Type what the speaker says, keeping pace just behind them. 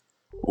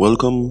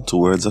Welcome to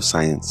Words of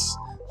Science.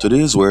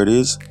 Today's word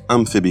is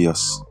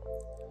amphibious.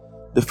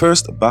 The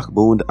first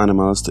backboned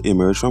animals to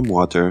emerge from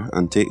water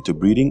and take to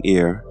breathing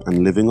air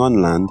and living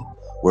on land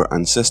were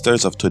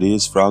ancestors of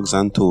today's frogs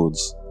and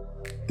toads.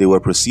 They were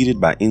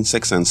preceded by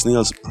insects and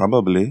snails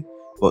probably,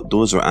 but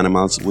those were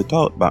animals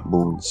without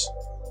backbones.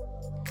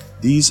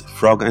 These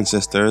frog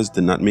ancestors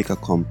did not make a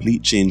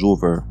complete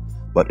changeover,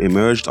 but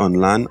emerged on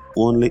land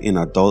only in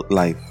adult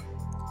life.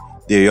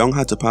 Their young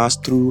had to pass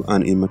through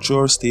an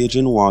immature stage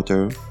in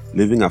water,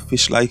 living a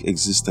fish-like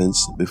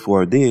existence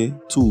before they,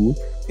 too,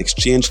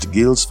 exchanged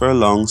gills for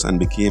lungs and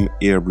became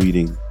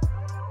air-breathing.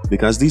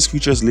 Because these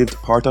creatures lived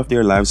part of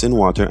their lives in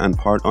water and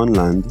part on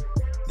land,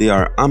 they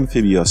are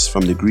amphibious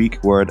from the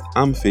Greek word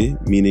amphi,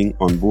 meaning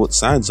on both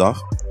sides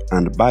of,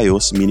 and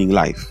bios, meaning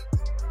life.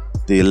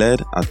 They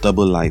led a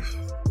double life.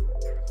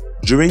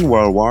 During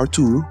World War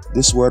II,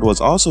 this word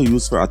was also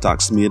used for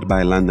attacks made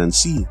by land and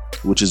sea,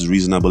 which is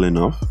reasonable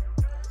enough.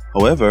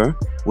 However,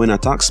 when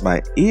attacks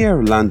by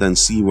air, land and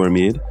sea were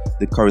made,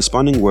 the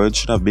corresponding word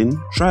should have been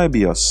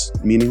tribios,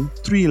 meaning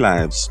three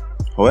lives.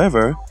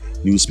 However,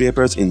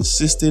 newspapers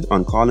insisted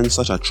on calling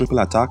such a triple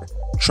attack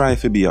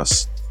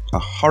trifibious, a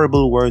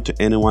horrible word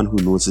to anyone who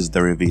knows its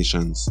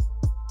derivations.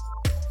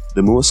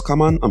 The most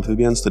common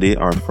amphibians today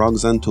are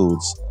frogs and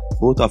toads,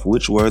 both of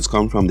which words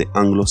come from the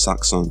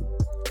Anglo-Saxon.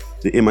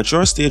 The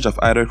immature stage of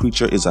either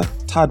creature is a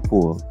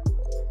tadpole.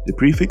 The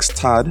prefix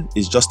tad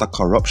is just a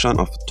corruption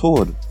of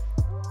toad.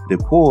 The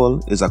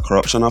pole is a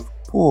corruption of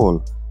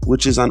pole,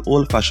 which is an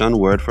old-fashioned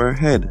word for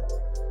head.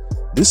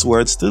 This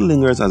word still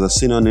lingers as a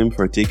synonym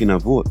for taking a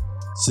vote,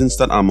 since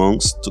that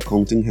amounts to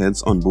counting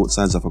heads on both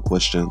sides of a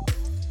question.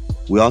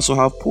 We also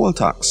have poll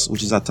tax,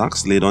 which is a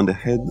tax laid on the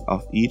head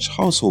of each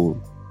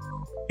household.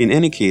 In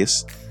any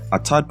case, a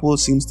tadpole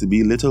seems to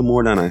be little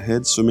more than a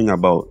head swimming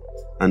about,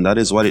 and that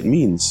is what it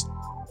means,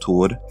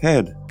 toad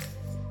head.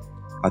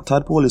 A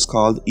tadpole is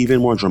called, even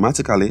more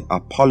dramatically,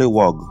 a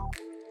pollywog.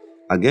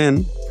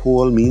 Again,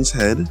 pole means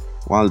head,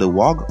 while the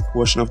wog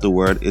portion of the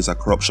word is a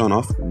corruption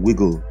of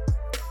wiggle.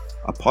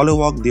 A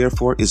pollywog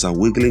therefore is a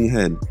wiggling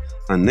head,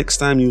 and next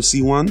time you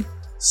see one,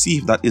 see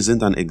if that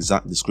isn't an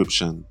exact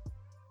description.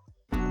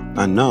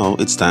 And now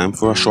it's time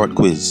for a short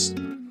quiz.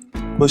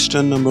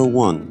 Question number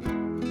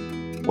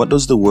 1. What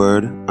does the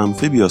word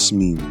amphibious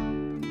mean?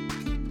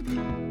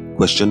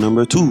 Question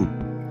number 2.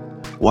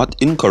 What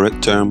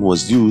incorrect term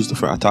was used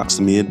for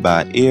attacks made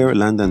by air,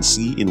 land and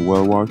sea in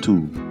World War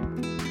II?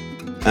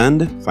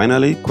 And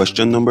finally,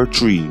 question number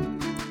 3.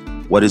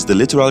 What is the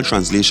literal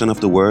translation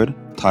of the word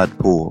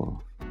tadpole?